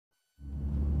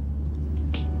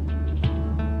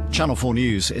Channel 4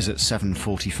 News is at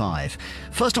 7:45.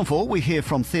 First of all, we hear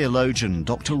from theologian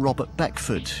Dr. Robert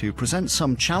Beckford, who presents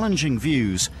some challenging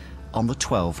views on the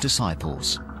 12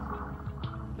 disciples.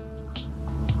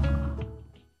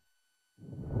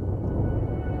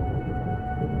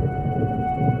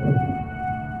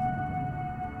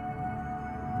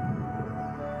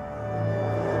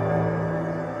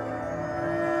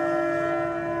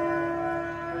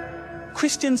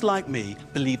 Christians like me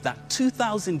believe that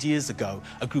 2,000 years ago,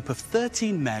 a group of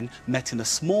 13 men met in a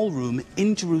small room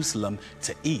in Jerusalem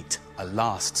to eat a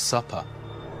Last Supper.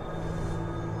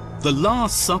 The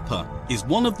Last Supper is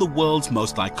one of the world's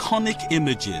most iconic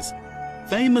images,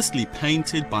 famously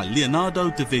painted by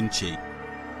Leonardo da Vinci.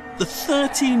 The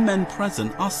 13 men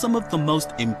present are some of the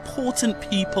most important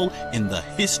people in the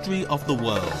history of the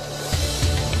world.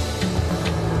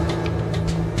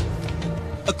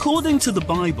 According to the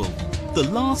Bible, the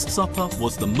Last Supper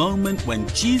was the moment when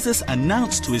Jesus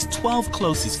announced to his 12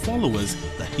 closest followers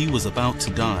that he was about to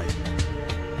die.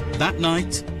 That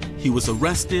night, he was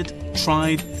arrested,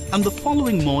 tried, and the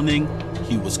following morning,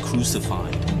 he was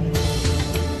crucified.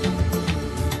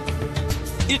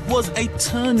 It was a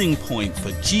turning point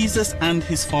for Jesus and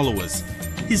his followers.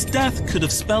 His death could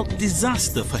have spelt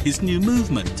disaster for his new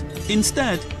movement.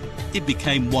 Instead, it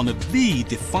became one of the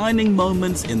defining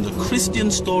moments in the Christian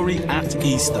story at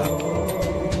Easter.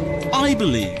 I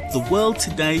believe the world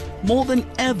today more than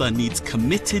ever needs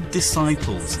committed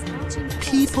disciples,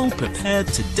 people prepared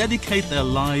to dedicate their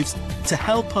lives to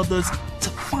help others, to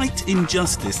fight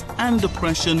injustice and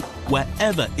oppression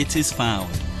wherever it is found.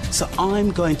 So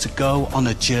I'm going to go on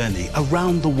a journey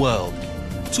around the world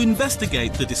to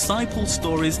investigate the disciples'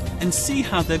 stories and see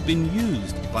how they've been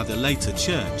used by the later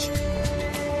church.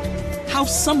 How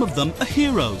some of them are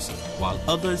heroes, while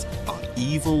others are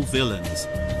evil villains.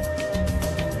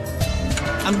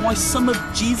 And why some of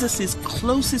Jesus'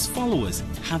 closest followers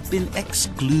have been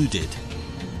excluded.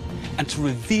 And to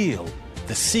reveal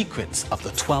the secrets of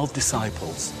the 12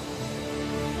 disciples.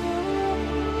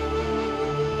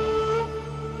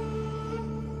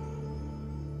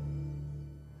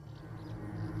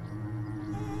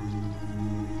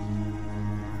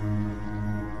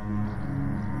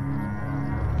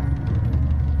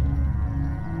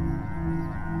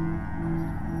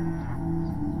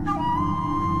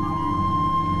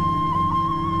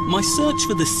 My search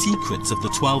for the secrets of the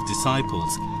 12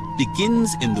 disciples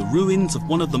begins in the ruins of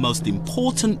one of the most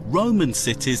important Roman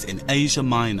cities in Asia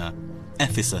Minor,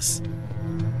 Ephesus.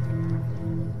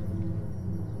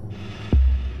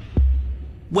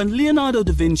 When Leonardo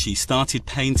da Vinci started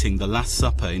painting the Last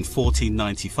Supper in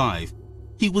 1495,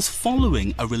 he was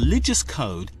following a religious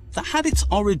code that had its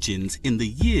origins in the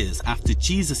years after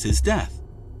Jesus' death.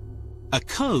 A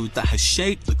code that has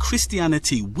shaped the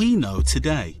Christianity we know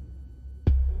today.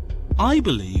 I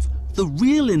believe the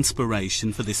real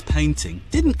inspiration for this painting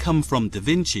didn't come from Da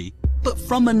Vinci, but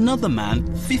from another man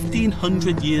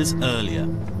 1500 years earlier.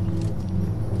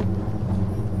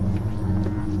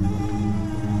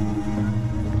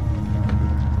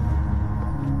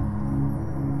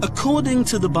 According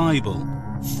to the Bible,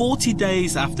 40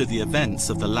 days after the events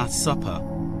of the Last Supper,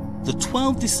 the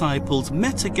 12 disciples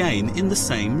met again in the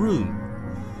same room.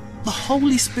 The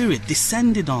Holy Spirit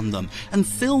descended on them and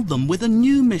filled them with a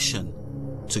new mission,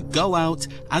 to go out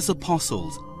as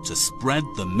apostles to spread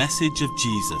the message of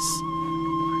Jesus.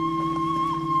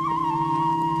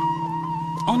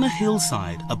 On a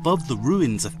hillside above the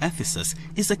ruins of Ephesus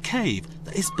is a cave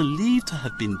that is believed to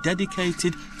have been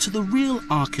dedicated to the real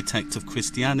architect of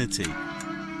Christianity,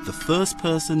 the first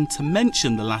person to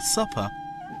mention the Last Supper,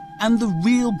 and the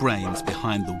real brains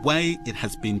behind the way it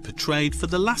has been portrayed for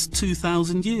the last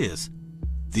 2,000 years,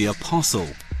 the Apostle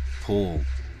Paul.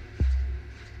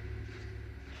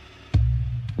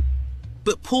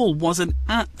 But Paul wasn't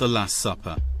at the Last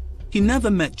Supper. He never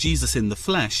met Jesus in the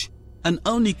flesh and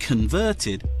only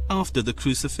converted after the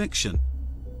crucifixion.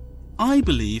 I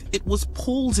believe it was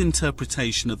Paul's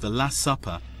interpretation of the Last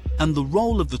Supper and the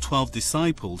role of the 12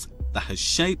 disciples that has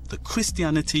shaped the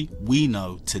Christianity we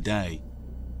know today.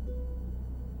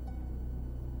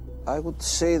 I would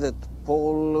say that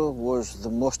Paul was the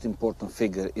most important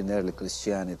figure in early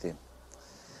Christianity.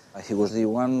 He was the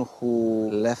one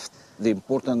who left the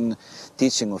important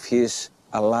teaching of his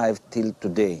alive till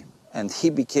today. And he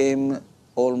became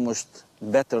almost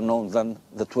better known than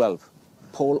the 12.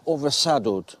 Paul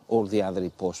overshadowed all the other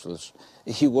apostles.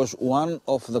 He was one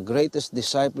of the greatest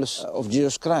disciples of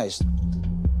Jesus Christ.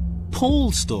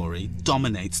 Paul's story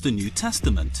dominates the New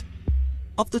Testament.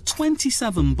 Of the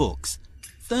 27 books,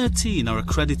 13 are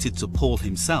accredited to Paul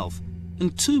himself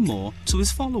and 2 more to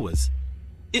his followers.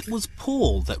 It was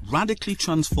Paul that radically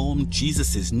transformed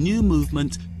Jesus' new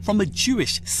movement from a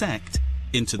Jewish sect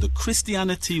into the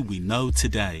Christianity we know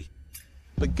today.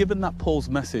 But given that Paul's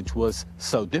message was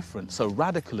so different, so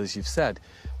radical as you've said,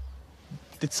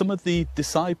 did some of the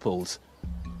disciples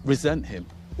resent him?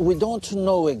 We don't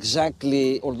know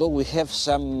exactly, although we have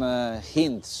some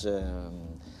hints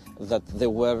that there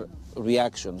were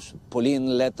reactions.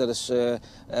 Pauline letters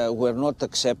were not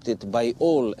accepted by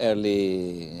all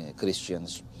early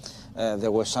Christians.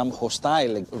 There were some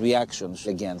hostile reactions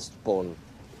against Paul.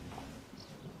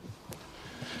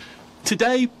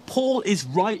 Today, Paul is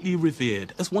rightly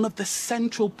revered as one of the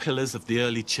central pillars of the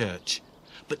early church.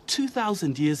 But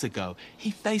 2,000 years ago,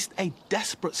 he faced a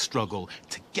desperate struggle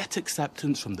to get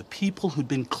acceptance from the people who'd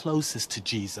been closest to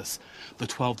Jesus, the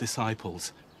 12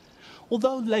 disciples.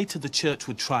 Although later the church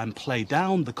would try and play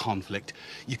down the conflict,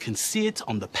 you can see it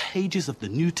on the pages of the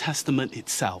New Testament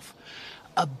itself.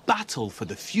 A battle for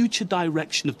the future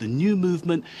direction of the new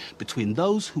movement between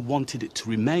those who wanted it to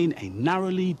remain a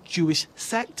narrowly Jewish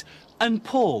sect and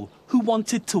Paul, who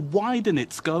wanted to widen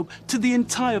its scope to the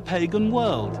entire pagan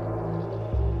world.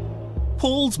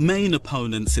 Paul's main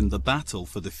opponents in the battle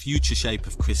for the future shape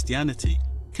of Christianity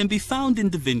can be found in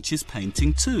Da Vinci's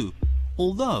painting too,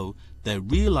 although their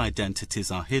real identities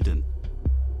are hidden.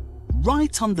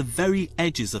 Right on the very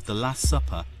edges of the Last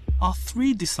Supper are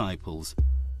 3 disciples,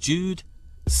 Jude,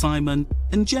 Simon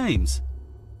and James,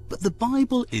 but the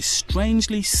Bible is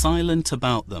strangely silent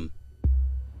about them.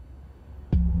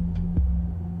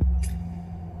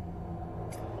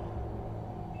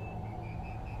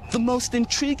 The most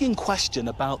intriguing question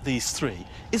about these 3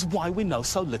 is why we know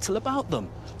so little about them.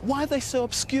 Why are they so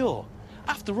obscure?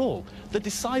 After all, the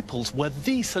disciples were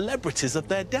the celebrities of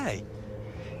their day.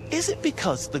 Is it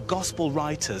because the gospel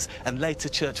writers and later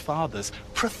church fathers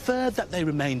preferred that they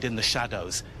remained in the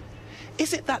shadows?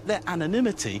 Is it that their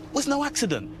anonymity was no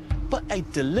accident, but a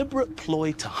deliberate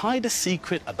ploy to hide a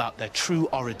secret about their true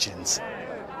origins?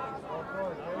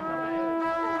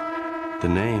 The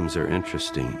names are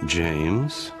interesting.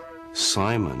 James,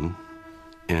 Simon,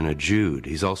 and a Jude.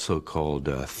 He's also called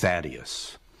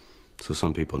Thaddeus. So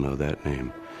some people know that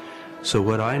name. So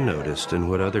what I noticed, and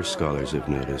what other scholars have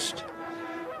noticed,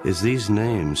 is these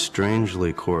names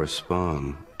strangely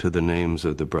correspond to the names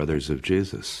of the brothers of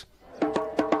Jesus.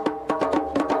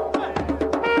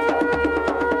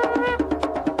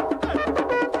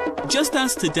 Just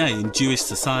as today in Jewish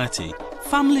society,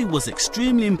 family was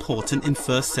extremely important in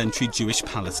first century Jewish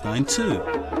Palestine too.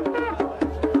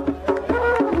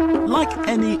 Like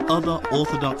any other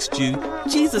Orthodox Jew,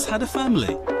 Jesus had a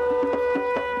family.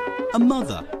 A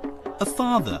mother, a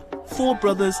father, 4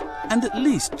 brothers and at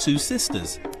least 2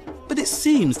 sisters. But it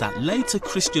seems that later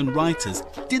Christian writers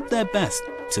did their best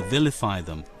to vilify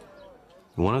them.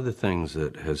 One of the things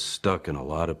that has stuck in a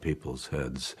lot of people's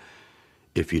heads,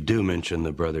 if you do mention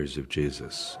the brothers of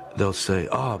Jesus, they'll say,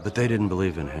 oh, but they didn't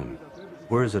believe in him.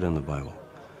 Where is it in the Bible?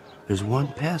 There's one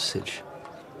passage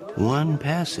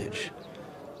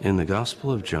in the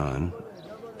Gospel of John,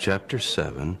 chapter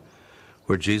 7,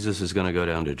 where Jesus is going to go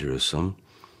down to Jerusalem,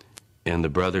 and the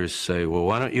brothers say, well,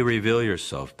 why don't you reveal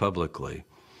yourself publicly?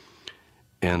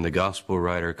 And the gospel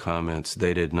writer comments,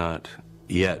 they did not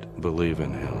yet believe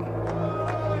in him.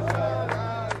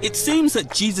 It seems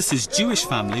that Jesus' Jewish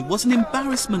family was an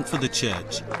embarrassment for the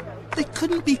church. They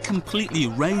couldn't be completely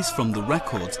erased from the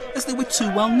records as they were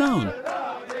too well known.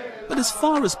 But as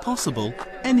far as possible,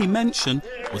 any mention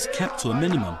was kept to a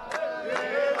minimum.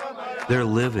 They're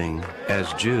living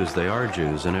as Jews. They are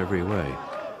Jews in every way.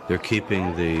 They're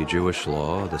keeping the Jewish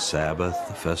law, the Sabbath,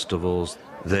 the festivals.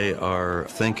 They are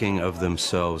thinking of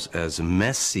themselves as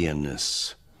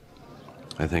messianists,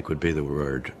 I think would be the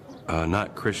word,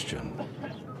 not Christian.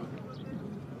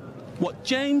 What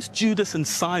James, Judas and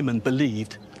Simon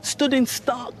believed stood in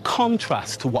stark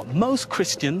contrast to what most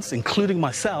Christians, including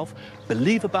myself,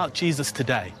 believe about Jesus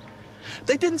today.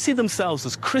 They didn't see themselves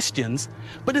as Christians,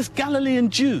 but as Galilean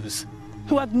Jews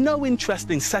who had no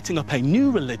interest in setting up a new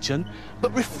religion,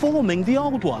 but reforming the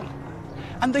old one.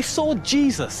 And they saw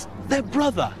Jesus, their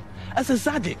brother, as a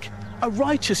tzaddik, a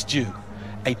righteous Jew,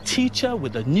 a teacher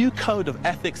with a new code of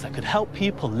ethics that could help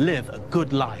people live a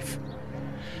good life.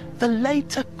 The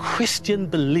later Christian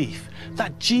belief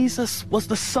that Jesus was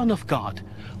the Son of God,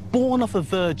 born of a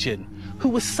virgin, who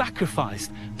was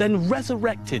sacrificed, then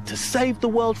resurrected to save the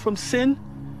world from sin,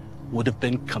 would have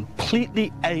been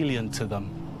completely alien to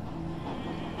them.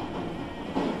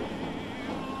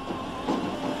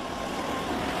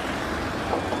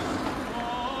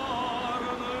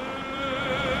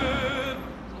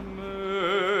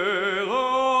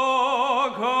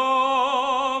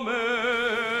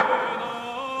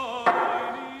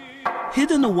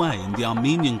 Hidden away in the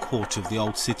Armenian quarter of the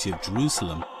old city of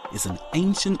Jerusalem is an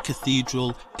ancient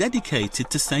cathedral dedicated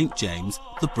to St. James,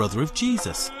 the brother of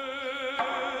Jesus.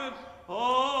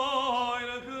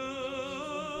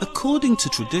 According to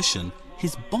tradition,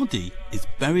 his body is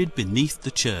buried beneath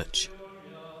the church.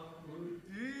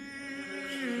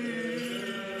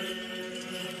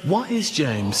 Why is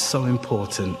James so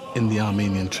important in the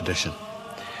Armenian tradition?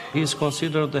 He is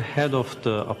considered the head of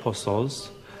the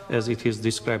apostles, as it is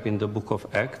described in the book of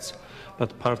Acts.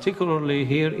 But particularly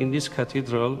here in this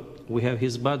cathedral, we have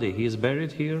his body. He is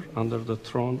buried here under the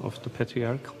throne of the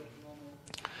Patriarch.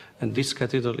 And this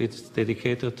cathedral is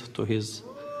dedicated to his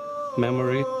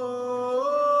memory.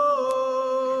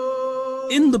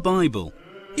 In the Bible,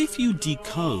 if you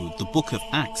decode the book of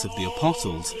Acts of the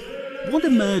Apostles, what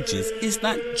emerges is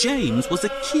that James was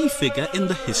a key figure in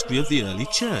the history of the early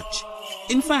church.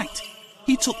 In fact,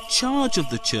 he took charge of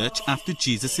the church after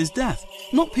Jesus' death,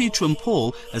 not Peter and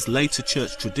Paul, as later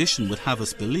church tradition would have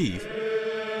us believe.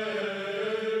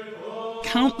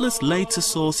 Countless later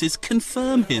sources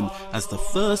confirm him as the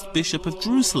first bishop of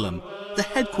Jerusalem, the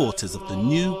headquarters of the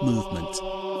new movement.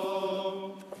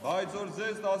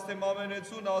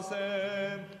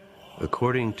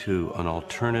 According to an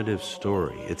alternative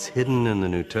story, it's hidden in the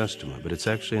New Testament, but it's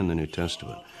actually in the New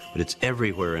Testament, but it's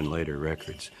everywhere in later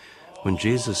records. When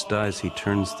Jesus dies, he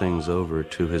turns things over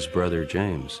to his brother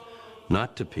James,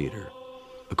 not to Peter.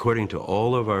 According to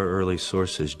all of our early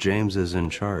sources, James is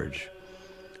in charge.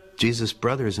 Jesus'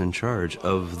 brother is in charge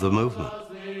of the movement.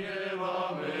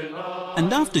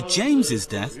 And after James's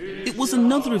death, it was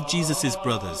another of Jesus'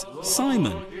 brothers,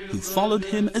 Simon, who followed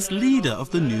him as leader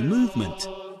of the new movement.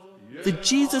 The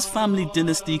Jesus family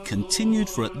dynasty continued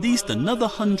for at least another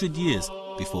 100 years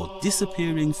before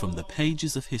disappearing from the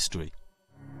pages of history.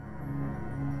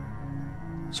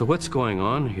 So what's going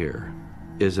on here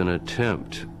is an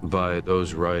attempt by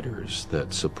those writers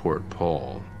that support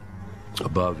Paul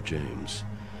above James.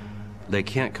 They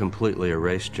can't completely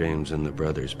erase James and the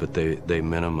brothers, but they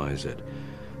minimize it.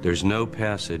 There's no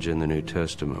passage in the New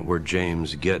Testament where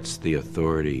James gets the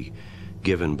authority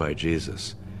given by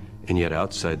Jesus, and yet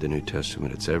outside the New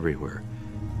Testament it's everywhere.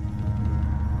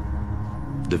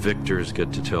 The victors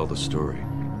get to tell the story.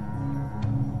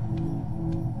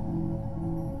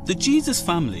 The Jesus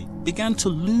family began to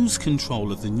lose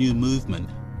control of the new movement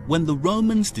when the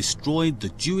Romans destroyed the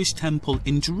Jewish temple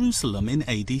in Jerusalem in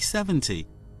AD 70,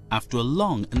 after a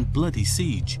long and bloody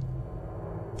siege.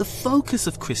 The focus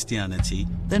of Christianity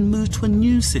then moved to a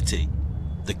new city,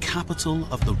 the capital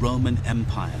of the Roman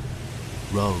Empire,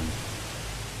 Rome.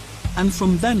 And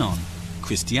from then on,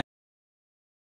 Christianity